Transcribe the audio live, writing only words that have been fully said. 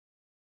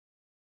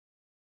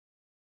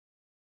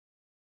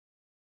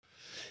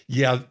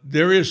Yeah,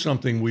 there is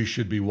something we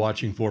should be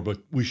watching for, but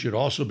we should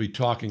also be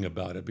talking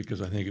about it because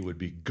I think it would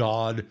be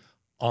God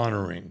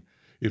honoring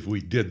if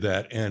we did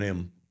that, an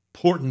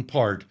important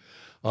part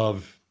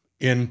of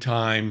end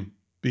time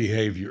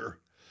behavior.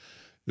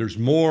 There's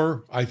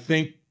more, I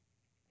think,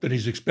 that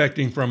he's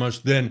expecting from us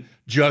than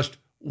just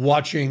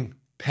watching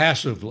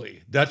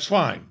passively. That's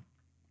fine.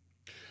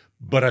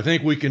 But I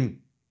think we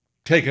can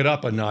take it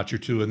up a notch or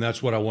two, and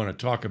that's what I want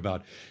to talk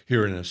about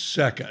here in a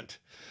second.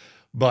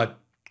 But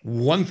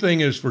one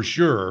thing is for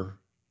sure,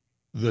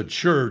 the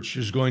church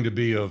is going to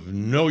be of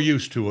no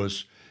use to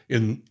us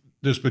in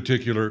this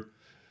particular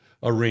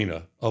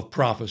arena of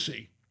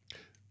prophecy.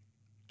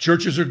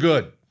 Churches are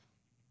good.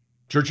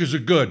 Churches are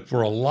good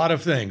for a lot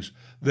of things.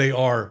 They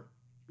are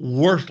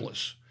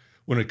worthless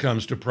when it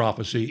comes to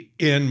prophecy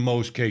in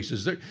most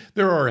cases.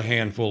 There are a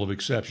handful of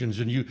exceptions,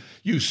 and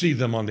you see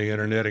them on the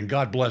internet, and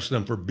God bless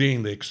them for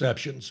being the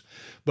exceptions.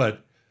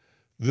 But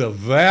the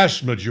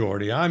vast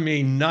majority, I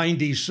mean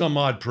 90 some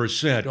odd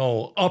percent,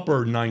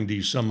 upper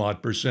 90 some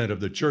odd percent of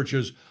the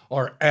churches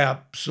are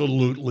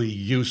absolutely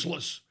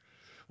useless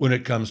when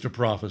it comes to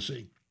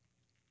prophecy.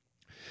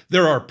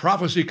 There are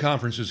prophecy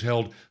conferences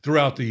held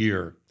throughout the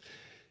year.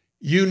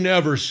 You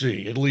never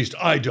see, at least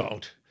I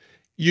don't,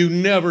 you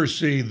never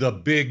see the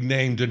big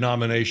name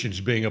denominations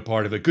being a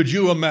part of it. Could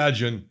you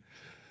imagine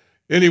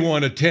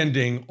anyone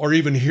attending or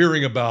even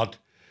hearing about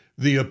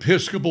the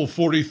Episcopal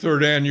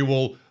 43rd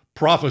Annual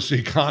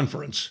Prophecy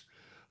Conference?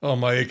 Oh,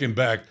 my aching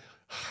back.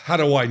 How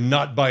do I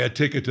not buy a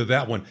ticket to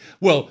that one?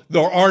 Well,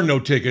 there are no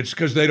tickets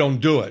because they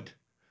don't do it.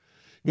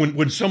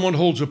 When someone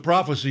holds a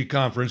prophecy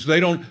conference,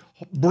 they don't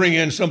bring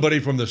in somebody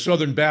from the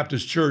Southern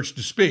Baptist Church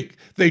to speak.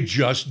 They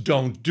just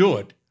don't do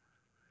it.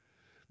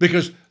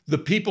 Because the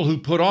people who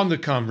put on the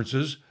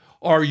conferences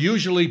are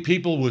usually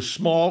people with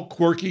small,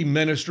 quirky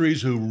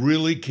ministries who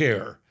really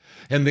care.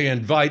 And they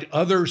invite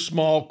other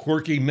small,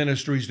 quirky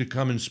ministries to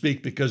come and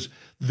speak because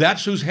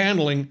that's who's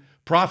handling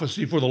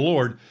prophecy for the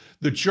Lord.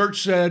 The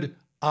church said,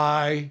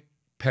 I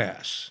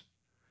pass.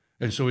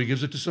 And so he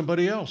gives it to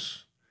somebody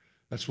else.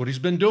 That's what he's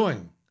been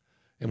doing.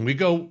 And we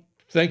go,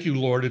 thank you,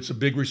 Lord, it's a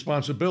big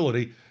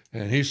responsibility.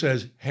 And he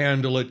says,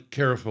 handle it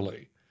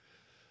carefully.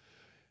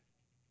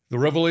 The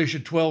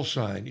Revelation 12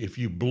 sign, if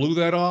you blew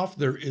that off,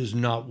 there is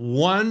not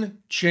one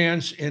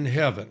chance in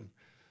heaven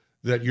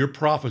that your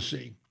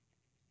prophecy,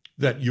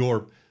 that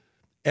your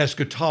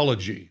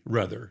eschatology,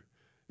 rather,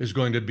 is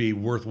going to be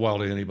worthwhile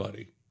to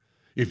anybody.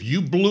 If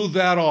you blew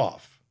that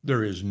off,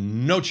 there is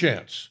no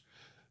chance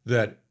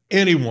that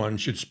anyone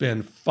should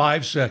spend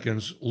 5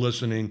 seconds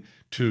listening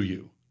to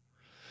you.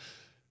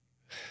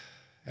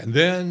 And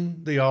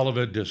then the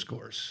Olivet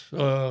Discourse.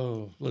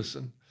 Oh,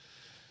 listen.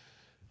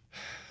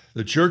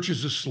 The church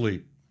is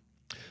asleep,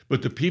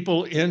 but the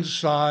people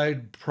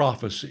inside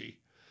prophecy,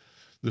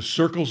 the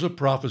circles of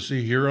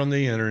prophecy here on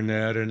the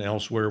internet and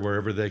elsewhere,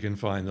 wherever they can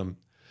find them,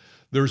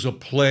 there's a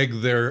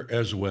plague there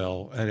as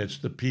well, and it's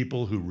the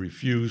people who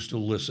refuse to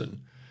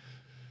listen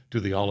to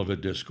the Olivet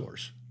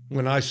Discourse.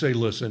 When I say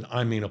listen,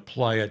 I mean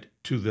apply it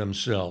to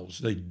themselves.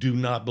 They do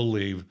not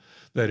believe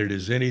that it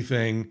is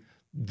anything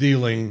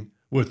dealing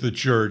with the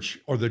church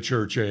or the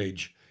church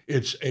age.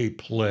 It's a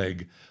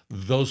plague.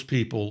 Those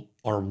people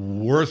are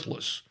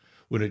worthless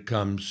when it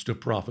comes to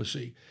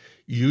prophecy.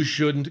 You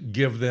shouldn't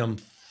give them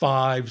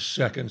 5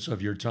 seconds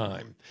of your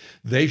time.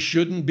 They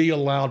shouldn't be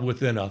allowed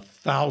within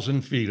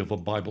 1,000 feet of a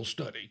Bible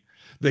study.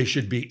 They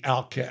should be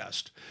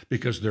outcast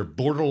because they're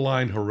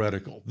borderline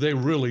heretical. They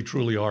really,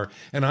 truly are.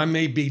 And I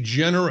may be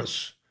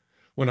generous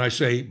when I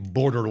say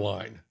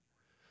borderline.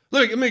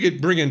 Let me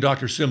bring in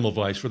Dr.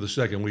 Semmelweis for the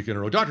second week in a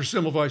row. Dr.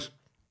 Semmelweis,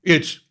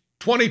 it's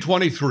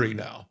 2023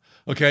 now,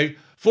 okay?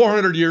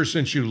 400 years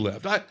since you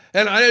lived.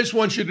 And I just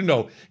want you to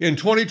know, in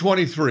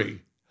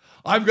 2023,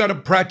 I've got to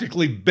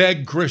practically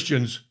beg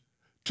Christians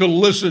to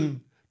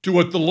listen to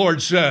what the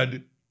Lord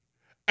said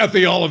at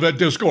the Olivet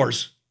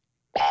Discourse.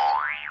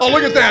 Oh,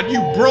 look at that. You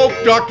broke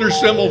Dr.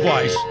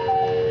 Semmelweis.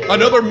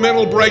 Another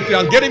mental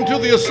breakdown. Get him to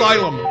the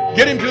asylum.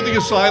 Get him to the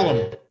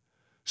asylum.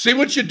 See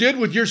what you did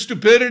with your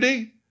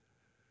stupidity?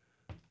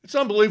 It's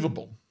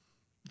unbelievable.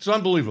 It's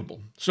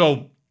unbelievable.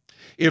 So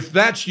if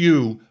that's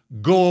you,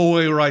 go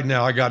away right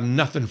now. I got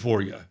nothing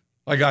for you.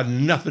 I got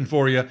nothing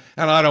for you,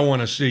 and I don't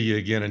want to see you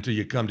again until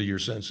you come to your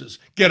senses.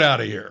 Get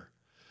out of here.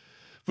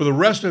 For the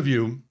rest of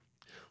you,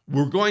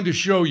 we're going to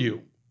show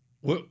you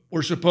what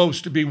we're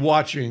supposed to be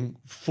watching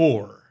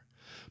for.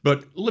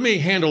 But let me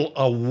handle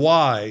a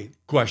why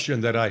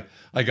question that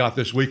I got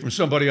this week from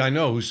somebody I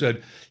know who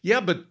said, yeah,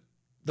 but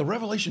the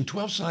Revelation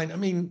 12 sign, I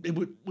mean,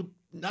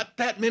 not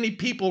that many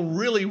people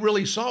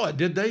really saw it,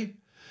 did they?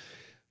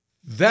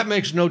 That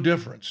makes no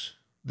difference.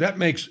 That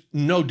makes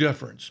no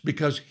difference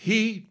because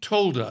he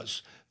told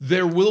us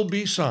there will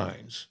be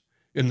signs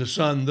in the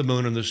sun, the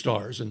moon, and the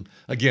stars. And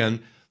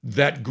again,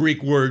 that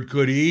Greek word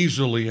could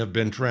easily have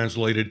been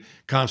translated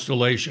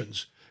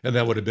constellations, and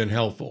that would have been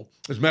helpful.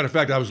 As a matter of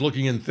fact, I was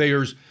looking in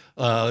Thayer's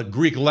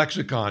Greek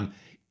lexicon.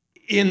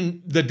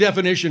 In the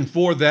definition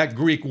for that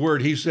Greek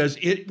word, he says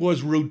it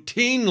was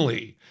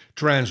routinely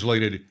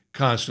translated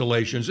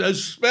constellations,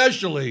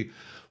 especially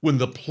when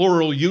the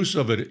plural use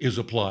of it is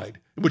applied,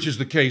 which is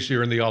the case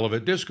here in the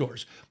Olivet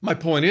Discourse. My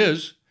point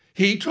is,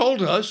 he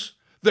told us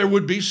there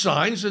would be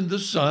signs in the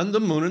sun, the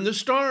moon, and the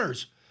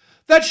stars.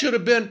 That should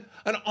have been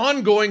an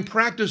ongoing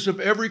practice of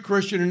every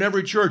Christian in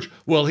every church.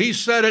 Well, he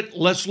said it,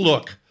 let's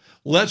look.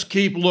 Let's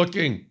keep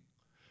looking.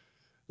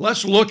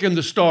 Let's look in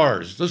the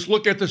stars. Let's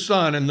look at the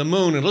sun and the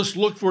moon, and let's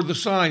look for the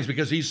signs,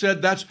 because he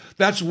said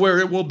that's where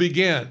it will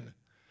begin.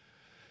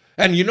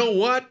 And you know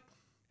what?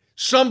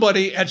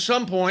 Somebody at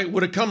some point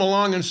would have come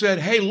along and said,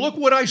 hey, look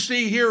what I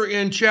see here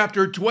in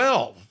chapter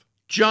 12.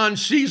 John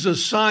sees a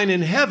sign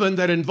in heaven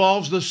that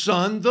involves the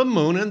sun, the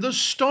moon, and the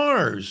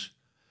stars.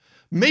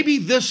 Maybe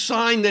this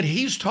sign that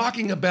he's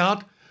talking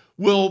about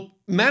will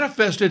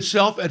manifest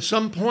itself at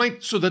some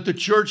point so that the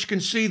church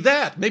can see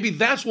that. Maybe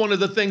that's one of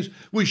the things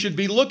we should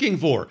be looking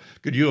for.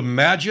 Could you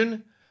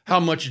imagine how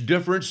much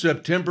different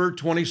September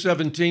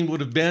 2017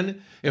 would have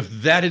been if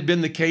that had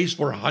been the case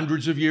for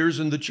hundreds of years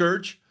in the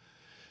church?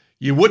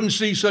 You wouldn't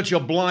see such a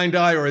blind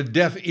eye or a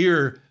deaf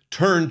ear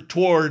turned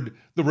toward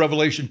the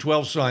Revelation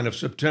 12 sign of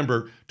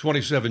September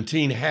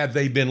 2017 had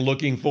they been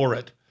looking for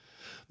it.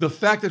 The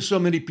fact that so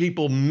many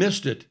people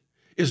missed it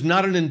is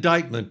not an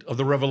indictment of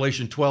the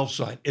Revelation 12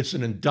 sign. It's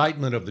an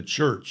indictment of the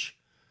church.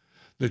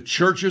 The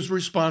church's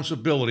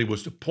responsibility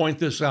was to point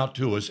this out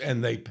to us,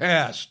 and they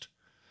passed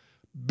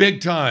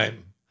big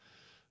time.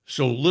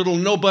 So little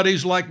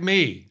nobodies like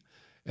me,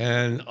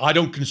 and I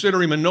don't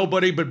consider him a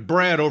nobody, but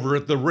Brad over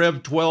at the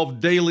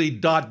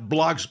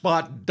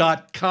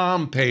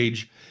rev12daily.blogspot.com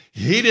page,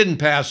 he didn't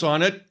pass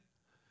on it.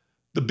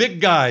 The big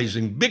guys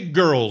and big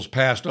girls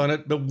passed on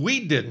it, but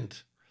we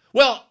didn't.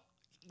 Well,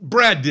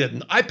 Brad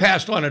didn't. I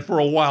passed on it for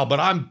a while, but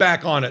I'm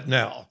back on it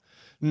now.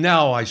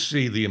 Now I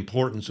see the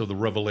importance of the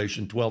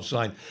Revelation 12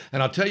 sign.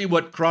 And I'll tell you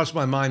what crossed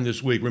my mind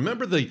this week.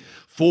 Remember the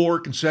 4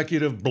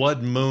 consecutive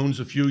blood moons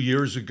a few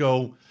years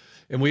ago?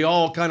 And we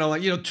all kind of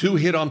like, 2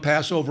 hit on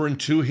Passover and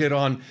 2 hit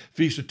on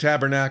Feast of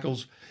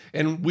Tabernacles.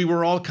 And we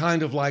were all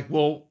kind of like,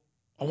 well,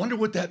 I wonder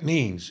what that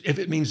means, if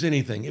it means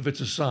anything, if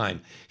it's a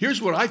sign.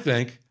 Here's what I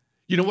think.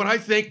 You know what I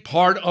think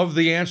part of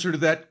the answer to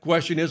that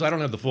question is? I don't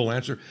have the full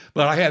answer,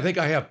 but I think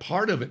I have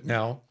part of it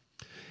now.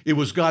 It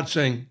was God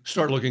saying,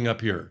 start looking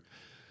up here.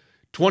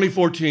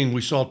 2014,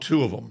 we saw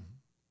 2 of them,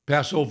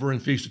 Passover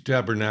and Feast of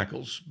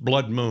Tabernacles,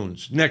 blood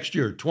moons. Next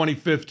year,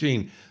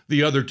 2015,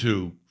 the other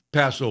 2,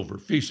 Passover,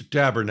 Feast of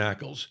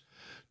Tabernacles.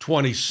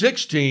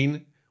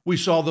 2016, we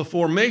saw the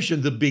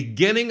formation, the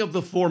beginning of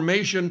the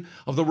formation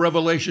of the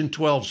Revelation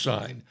 12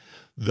 sign.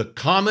 The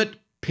comet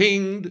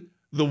pinged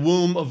the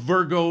womb of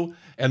Virgo,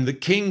 and the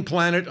king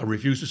planet, I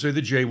refuse to say the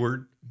J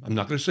word. I'm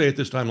not going to say it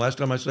this time. Last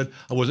time I said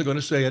I wasn't going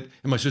to say it,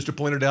 and my sister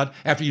pointed out,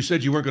 after you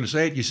said you weren't going to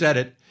say it, you said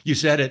it, you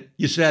said it,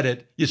 you said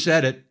it, you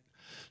said it.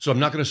 So I'm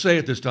not going to say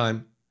it this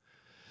time.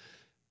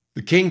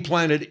 The king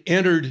planet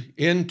entered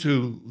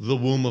into the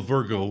womb of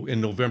Virgo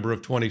in November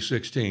of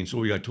 2016. So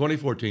we got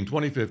 2014,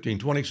 2015,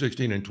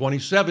 2016, and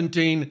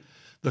 2017,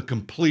 the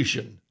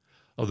completion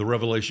of the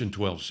Revelation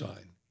 12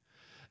 sign.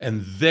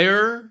 And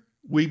there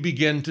we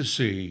begin to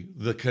see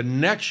the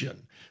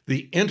connection,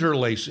 the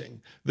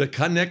interlacing, the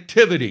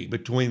connectivity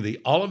between the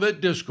Olivet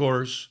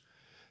Discourse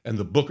and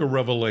the book of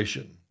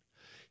Revelation.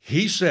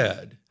 He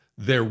said,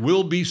 there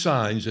will be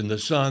signs in the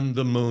sun,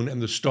 the moon,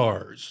 and the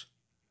stars.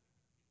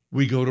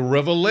 We go to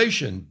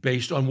Revelation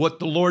based on what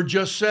the Lord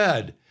just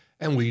said,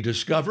 and we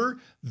discover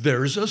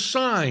there's a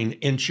sign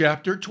in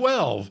chapter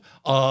 12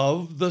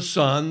 of the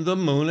sun, the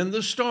moon, and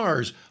the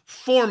stars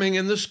forming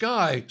in the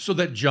sky so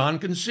that John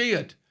can see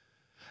it.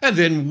 And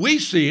then we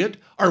see it,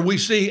 or we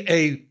see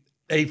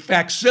a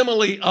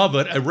facsimile of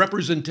it, a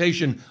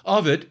representation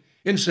of it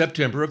in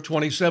September of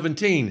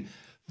 2017.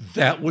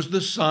 That was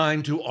the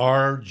sign to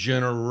our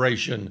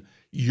generation.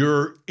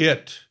 You're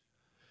it.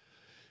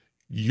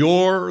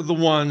 You're the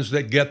ones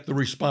that get the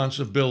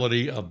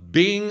responsibility of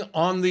being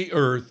on the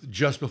earth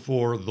just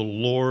before the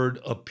Lord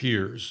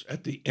appears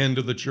at the end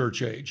of the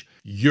church age.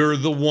 You're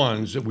the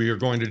ones that we are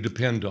going to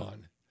depend on.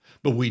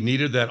 But we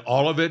needed that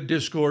Olivet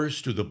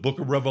Discourse to the book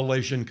of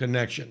Revelation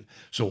connection.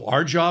 So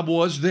our job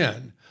was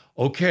then,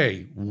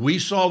 okay, we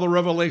saw the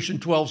Revelation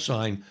 12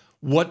 sign.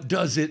 What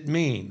does it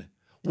mean?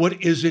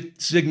 What is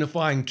it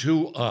signifying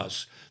to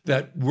us?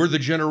 That we're the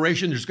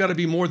generation? There's got to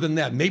be more than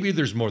that. Maybe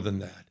there's more than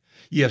that.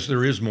 Yes,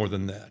 there is more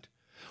than that.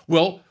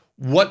 Well,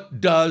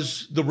 what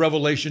does the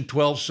Revelation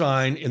 12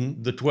 sign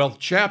in the 12th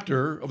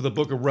chapter of the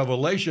book of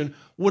Revelation,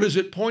 what is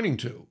it pointing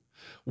to?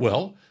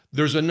 Well,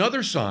 there's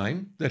another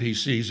sign that he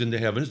sees in the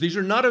heavens. These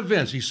are not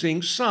events. He's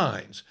seeing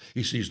signs.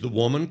 He sees the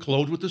woman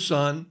clothed with the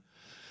sun,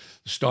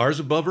 the stars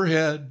above her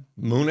head,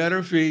 moon at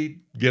her feet,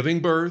 giving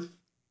birth.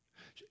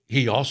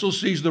 He also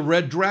sees the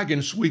red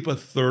dragon sweep a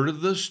third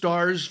of the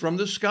stars from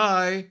the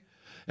sky,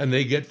 and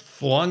they get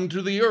flung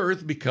to the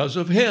earth because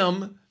of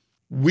him.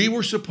 We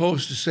were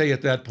supposed to say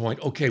at that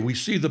point, okay, we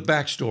see the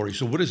backstory.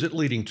 So what is it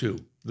leading to?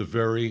 The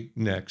very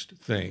next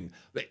thing,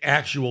 the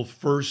actual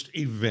first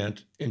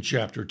event in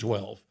chapter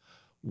 12.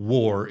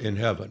 War in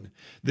heaven.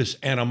 This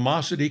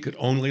animosity could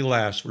only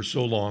last for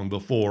so long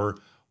before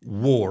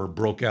war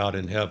broke out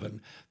in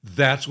heaven.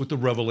 That's what the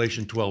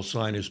Revelation 12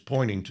 sign is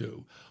pointing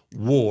to.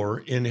 War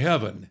in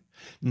heaven.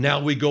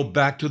 Now we go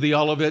back to the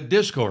Olivet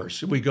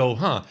Discourse. We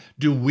go,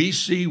 do we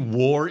see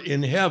war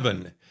in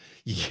heaven?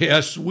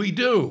 Yes, we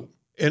do.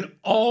 In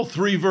all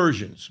three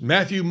versions,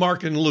 Matthew,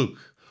 Mark, and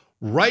Luke,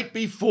 right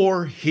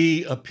before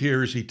he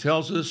appears, he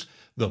tells us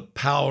the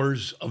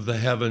powers of the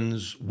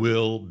heavens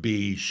will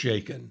be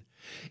shaken.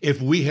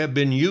 If we have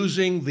been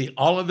using the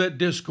Olivet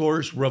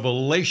Discourse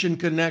Revelation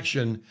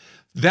connection,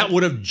 that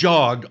would have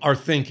jogged our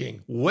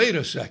thinking. Wait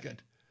a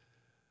second.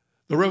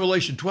 The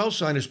Revelation 12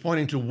 sign is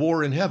pointing to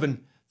war in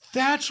heaven.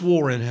 That's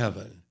war in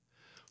heaven.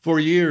 For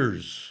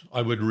years,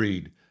 I would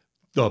read,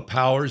 the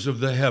powers of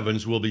the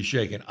heavens will be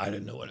shaken. I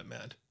didn't know what it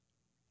meant.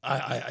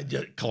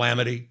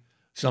 Calamity,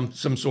 some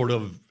sort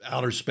of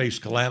outer space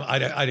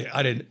calamity.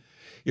 I didn't.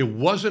 It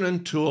wasn't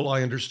until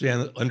I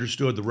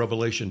understood the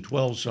Revelation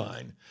 12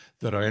 sign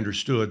that I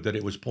understood that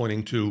it was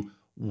pointing to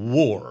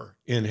war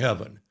in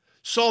heaven.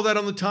 Saw that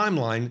on the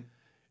timeline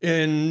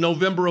in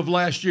November of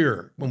last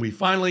year when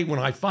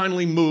I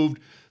finally moved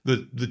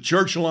the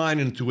church line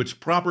into its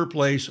proper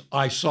place.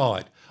 I saw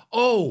it.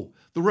 Oh,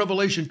 the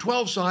Revelation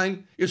 12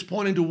 sign is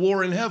pointing to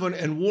war in heaven,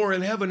 and war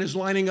in heaven is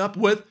lining up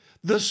with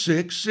the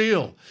sixth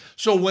seal.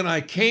 So when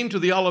I came to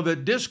the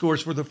Olivet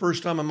Discourse for the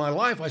first time in my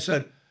life, I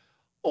said,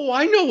 oh,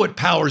 I know what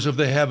powers of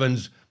the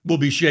heavens will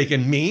be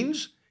shaken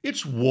means.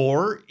 It's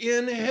war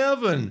in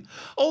heaven.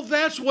 Oh,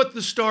 that's what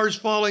the stars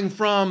falling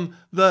from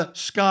the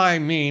sky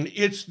mean.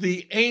 It's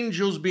the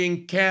angels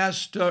being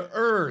cast to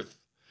earth.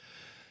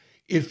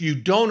 If you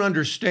don't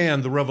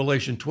understand the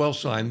Revelation 12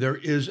 sign, there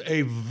is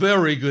a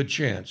very good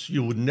chance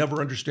you would never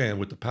understand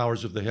what the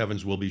powers of the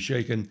heavens will be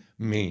shaken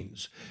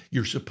means.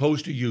 You're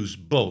supposed to use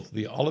both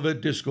the Olivet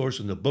Discourse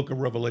and the book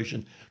of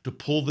Revelation to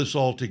pull this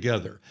all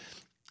together.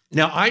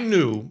 Now, I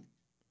knew,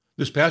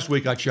 this past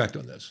week I checked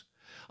on this,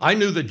 I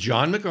knew that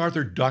John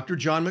MacArthur, Dr.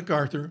 John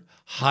MacArthur,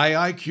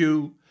 high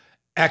IQ,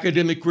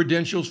 academic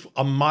credentials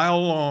a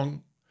mile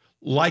long,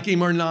 like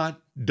him or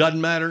not, doesn't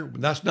matter.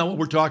 That's not what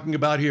we're talking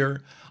about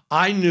here.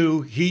 I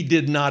knew he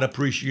did not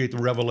appreciate the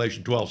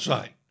Revelation 12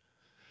 sign.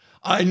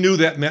 I knew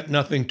that meant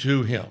nothing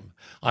to him.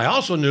 I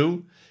also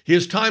knew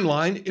his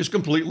timeline is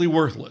completely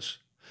worthless.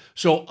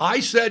 So I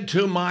said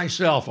to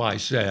myself, I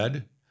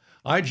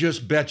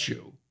just bet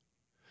you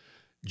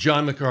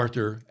John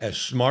MacArthur, as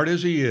smart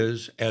as he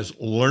is, as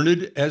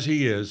learned as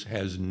he is,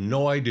 has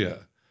no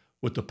idea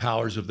what the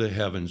powers of the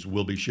heavens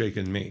will be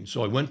shaken mean.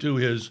 So I went to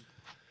his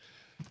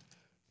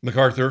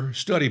MacArthur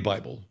study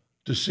Bible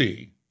to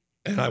see,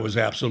 and I was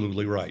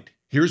absolutely right.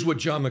 Here's what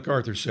John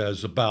MacArthur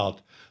says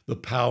about the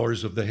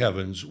powers of the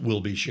heavens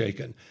will be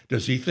shaken.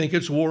 Does he think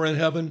it's war in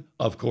heaven?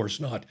 Of course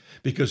not,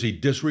 because he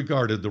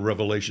disregarded the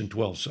Revelation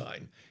 12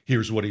 sign.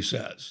 Here's what he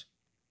says.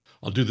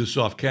 I'll do this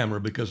off camera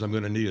because I'm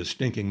going to need a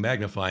stinking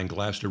magnifying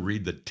glass to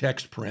read the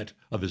text print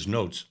of his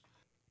notes.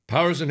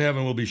 Powers in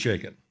heaven will be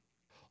shaken.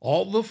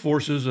 All the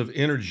forces of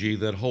energy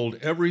that hold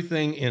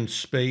everything in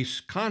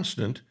space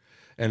constant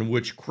and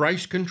which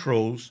Christ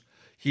controls,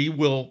 he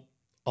will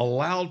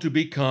allow to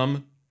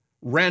become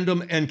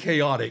random and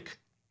chaotic.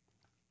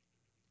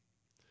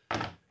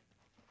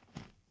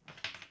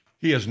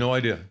 He has no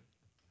idea.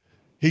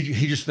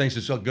 He just thinks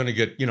it's going to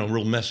get,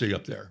 real messy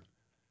up there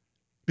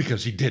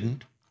because he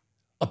didn't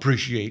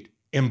appreciate,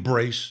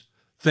 embrace,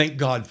 thank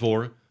God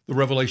for the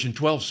Revelation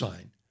 12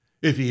 sign.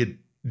 If he had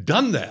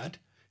done that,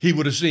 he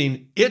would have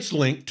seen its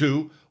link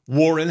to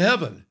war in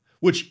heaven,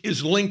 which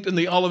is linked in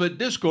the Olivet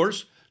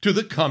Discourse to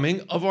the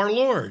coming of our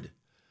Lord.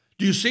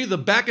 Do you see the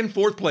back and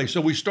forth play?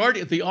 So we start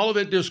at the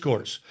Olivet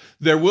Discourse.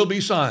 There will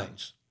be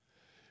signs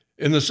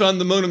in the sun,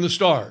 the moon, and the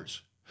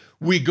stars.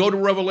 We go to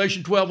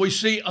Revelation 12. We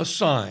see a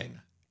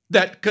sign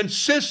that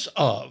consists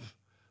of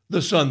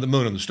the sun, the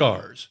moon, and the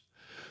stars.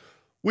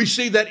 We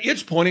see that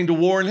it's pointing to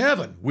war in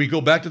heaven. We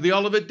go back to the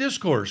Olivet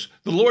Discourse.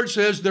 The Lord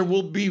says there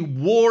will be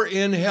war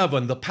in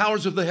heaven. The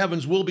powers of the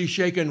heavens will be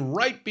shaken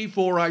right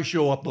before I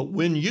show up. But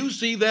when you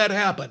see that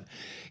happen,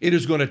 it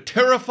is going to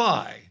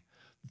terrify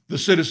the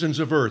citizens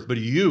of earth. But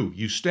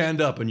you stand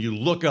up and you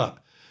look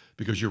up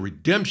because your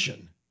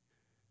redemption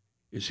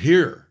is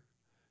here.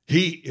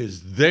 He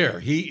is there.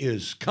 He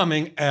is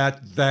coming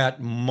at that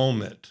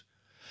moment.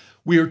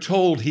 We are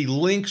told he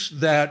links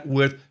that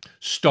with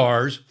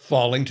stars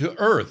falling to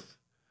earth.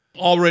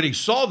 Already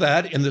saw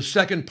that in the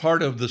second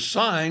part of the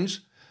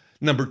signs,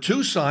 number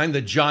 2 sign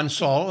that John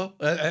saw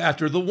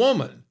after the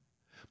woman.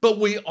 But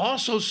we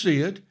also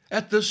see it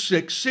at the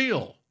 6th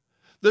seal.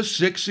 The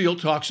 6th seal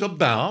talks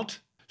about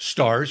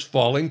stars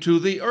falling to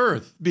the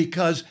earth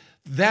because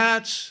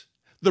that's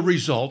the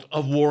result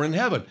of war in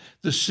heaven.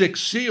 The 6th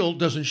seal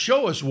doesn't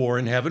show us war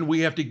in heaven.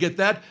 We have to get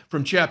that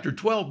from chapter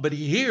 12. But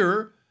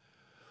here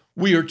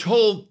we are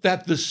told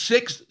that the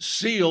 6th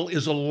seal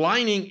is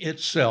aligning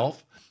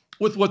itself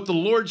with what the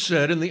Lord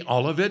said in the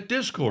Olivet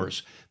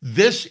Discourse.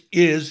 This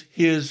is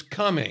his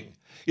coming.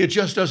 It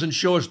just doesn't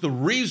show us the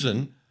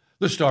reason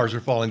the stars are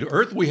falling to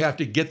earth. We have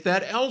to get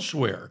that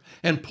elsewhere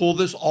and pull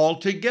this all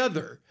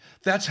together.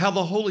 That's how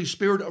the Holy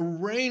Spirit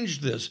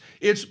arranged this.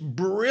 It's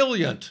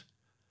brilliant.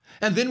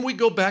 And then we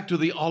go back to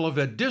the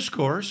Olivet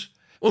Discourse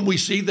when we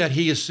see that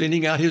he is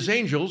sending out his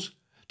angels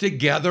to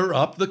gather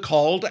up the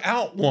called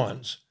out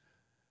ones,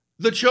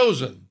 the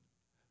chosen.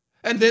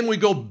 And then we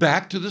go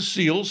back to the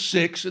seal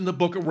 6 in the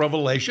book of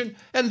Revelation,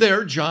 and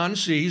there John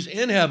sees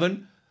in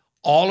heaven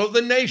all of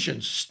the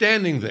nations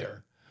standing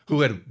there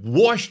who had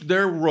washed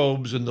their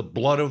robes in the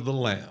blood of the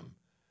Lamb.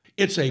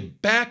 It's a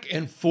back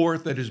and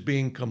forth that is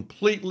being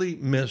completely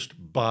missed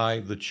by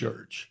the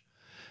church.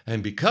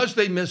 And because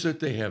they miss it,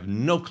 they have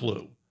no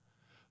clue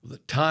of the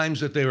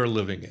times that they are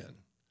living in.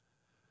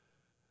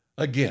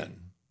 Again,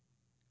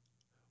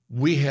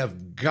 we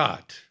have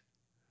got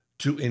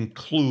to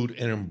include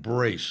and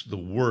embrace the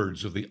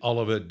words of the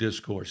Olivet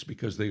Discourse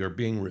because they are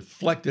being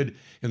reflected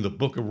in the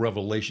book of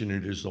Revelation.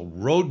 It is a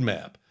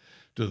roadmap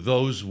to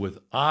those with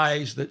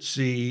eyes that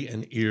see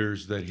and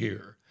ears that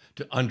hear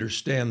to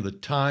understand the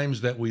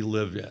times that we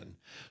live in.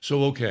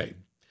 So, okay,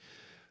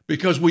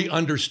 because we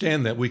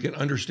understand that, we can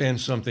understand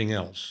something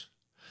else.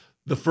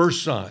 The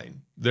first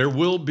sign, there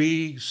will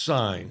be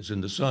signs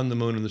in the sun, the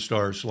moon, and the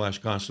stars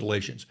 /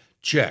 constellations.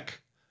 Check.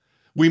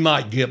 We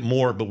might get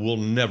more, but we'll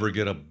never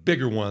get a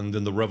bigger one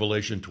than the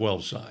Revelation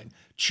 12 sign.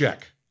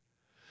 Check.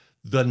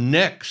 The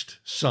next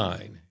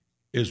sign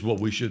is what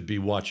we should be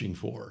watching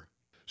for.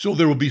 So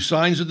there will be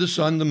signs of the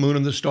sun, the moon,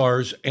 and the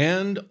stars,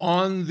 and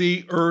on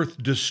the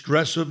earth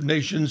distress of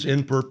nations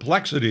in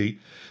perplexity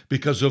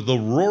because of the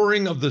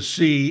roaring of the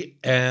sea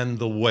and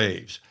the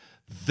waves.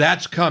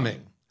 That's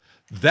coming.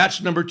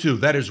 That's number 2.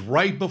 That is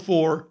right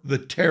before the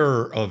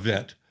terror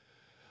event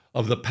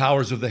of the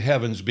powers of the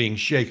heavens being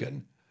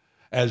shaken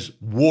as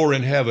war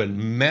in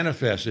heaven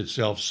manifests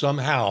itself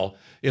somehow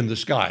in the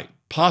sky,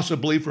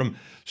 possibly from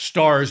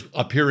stars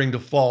appearing to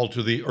fall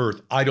to the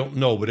earth. I don't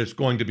know, but it's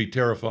going to be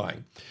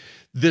terrifying.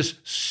 This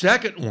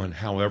second one,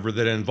 however,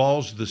 that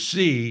involves the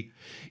sea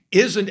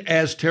isn't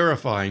as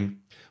terrifying,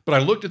 but I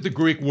looked at the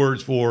Greek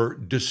words for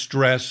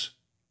distress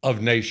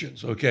of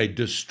nations. Okay,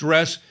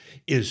 distress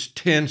is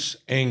tense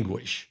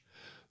anguish.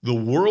 The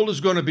world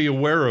is going to be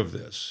aware of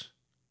this,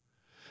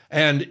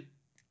 and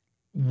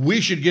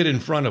we should get in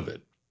front of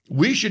it.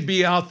 We should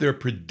be out there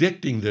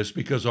predicting this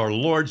because our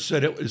Lord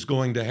said it is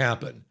going to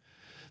happen.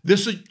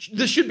 This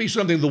should be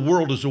something the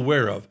world is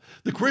aware of.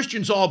 The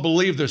Christians all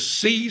believe the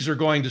seas are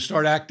going to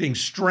start acting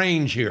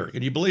strange here.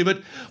 Can you believe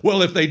it?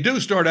 Well, if they do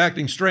start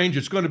acting strange,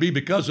 it's going to be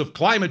because of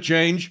climate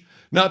change,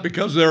 not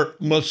because their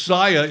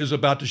Messiah is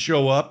about to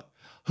show up.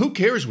 Who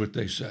cares what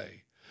they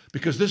say?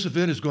 Because this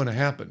event is going to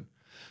happen.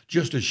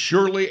 Just as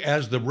surely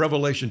as the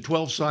Revelation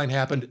 12 sign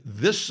happened,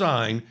 this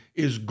sign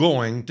is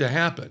going to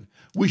happen.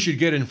 We should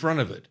get in front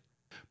of it.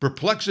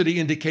 Perplexity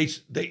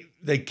indicates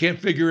they can't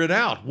figure it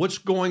out. What's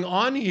going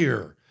on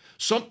here?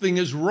 Something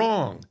is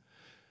wrong.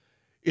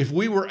 If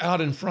we were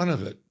out in front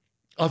of it,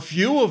 a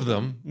few of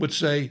them would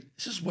say,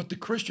 this is what the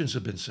Christians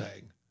have been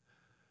saying.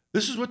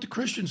 This is what the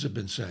Christians have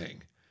been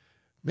saying.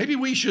 Maybe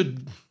we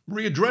should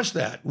readdress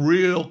that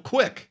real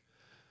quick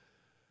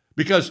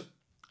because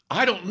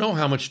I don't know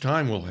how much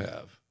time we'll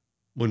have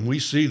when we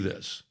see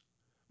this,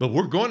 but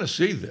we're going to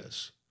see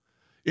this.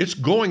 It's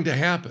going to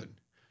happen.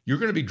 You're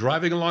going to be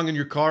driving along in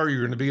your car. You're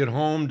going to be at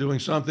home doing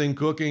something,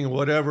 cooking,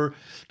 whatever,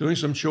 doing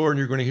some chore, and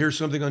you're going to hear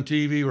something on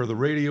TV or the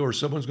radio, or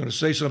someone's going to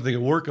say something at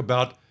work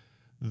about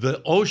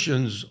the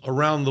oceans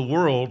around the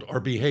world are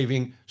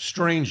behaving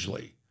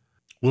strangely.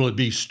 Will it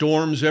be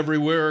storms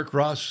everywhere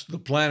across the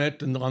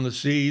planet and on the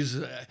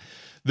seas?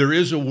 There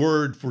is a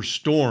word for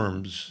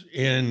storms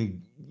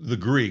in the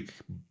Greek,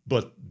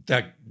 but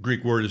that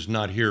Greek word is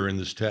not here in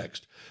this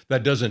text.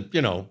 That doesn't,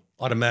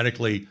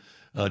 automatically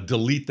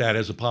delete that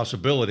as a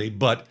possibility,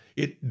 but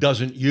it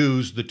doesn't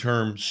use the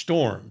term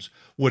storms.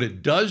 What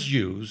it does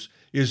use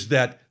is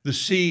that the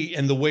sea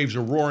and the waves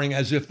are roaring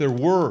as if there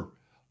were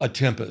a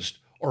tempest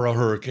or a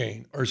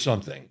hurricane or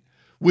something.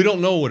 We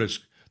don't know what is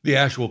the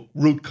actual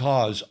root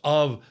cause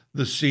of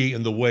the sea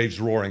and the waves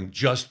roaring,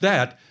 just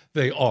that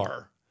they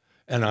are.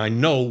 And I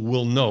know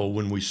we'll know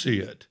when we see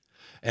it.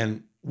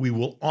 And we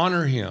will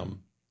honor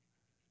him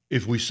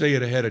if we say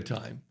it ahead of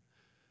time.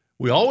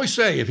 We always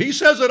say, if he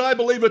says it, I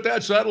believe it,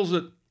 that settles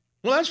it.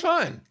 Well, that's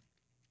fine.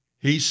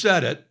 He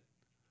said it.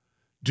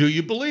 Do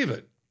you believe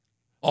it?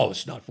 Oh,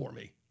 it's not for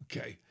me.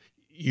 Okay.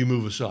 You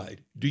move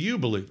aside. Do you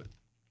believe it?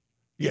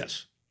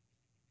 Yes.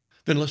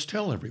 Then let's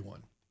tell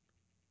everyone.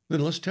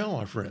 Then let's tell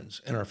our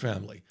friends and our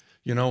family.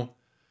 We're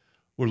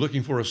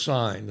looking for a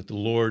sign that the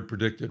Lord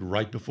predicted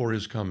right before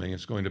his coming.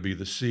 It's going to be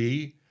the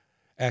sea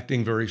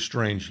acting very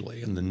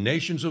strangely, and the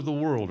nations of the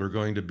world are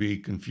going to be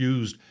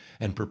confused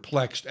and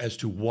perplexed as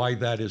to why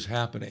that is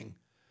happening.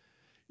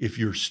 If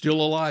you're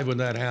still alive when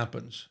that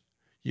happens,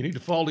 you need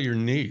to fall to your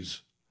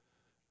knees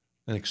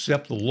and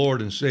accept the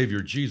Lord and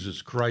Savior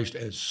Jesus Christ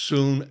as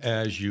soon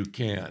as you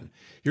can.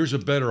 Here's a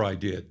better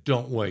idea.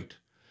 Don't wait,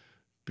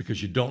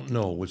 because you don't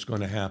know what's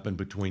going to happen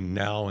between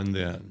now and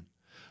then.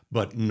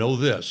 But know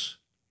this,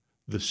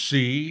 the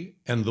sea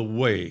and the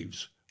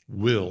waves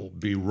will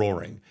be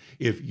roaring.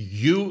 If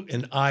you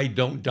and I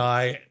don't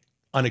die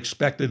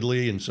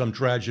unexpectedly in some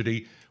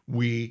tragedy,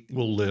 we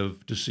will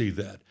live to see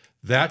that.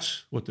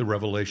 That's what the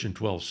Revelation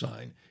 12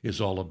 sign is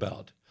all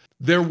about.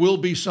 There will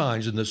be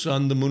signs in the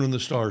sun, the moon, and the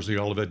stars, the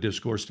Olivet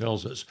Discourse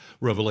tells us.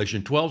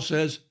 Revelation 12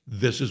 says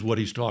this is what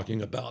he's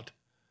talking about.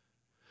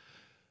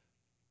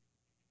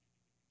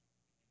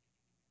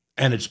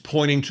 And it's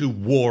pointing to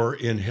war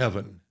in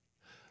heaven.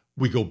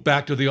 We go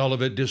back to the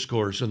Olivet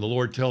Discourse, and the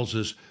Lord tells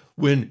us,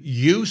 when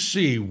you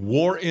see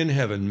war in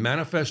heaven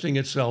manifesting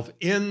itself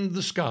in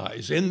the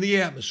skies, in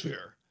the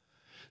atmosphere,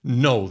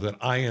 know that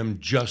I am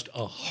just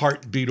a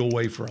heartbeat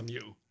away from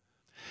you.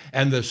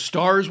 And the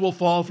stars will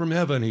fall from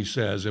heaven, he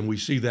says, and we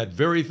see that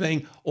very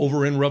thing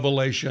over in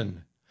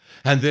Revelation.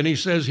 And then he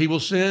says he will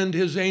send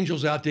his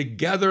angels out to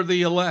gather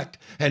the elect,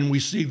 and we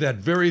see that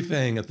very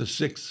thing at the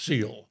sixth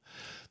seal.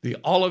 The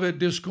Olivet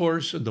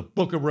Discourse and the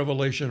book of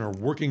Revelation are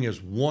working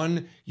as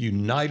one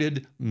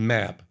united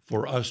map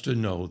for us to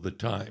know the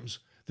times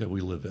that we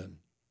live in.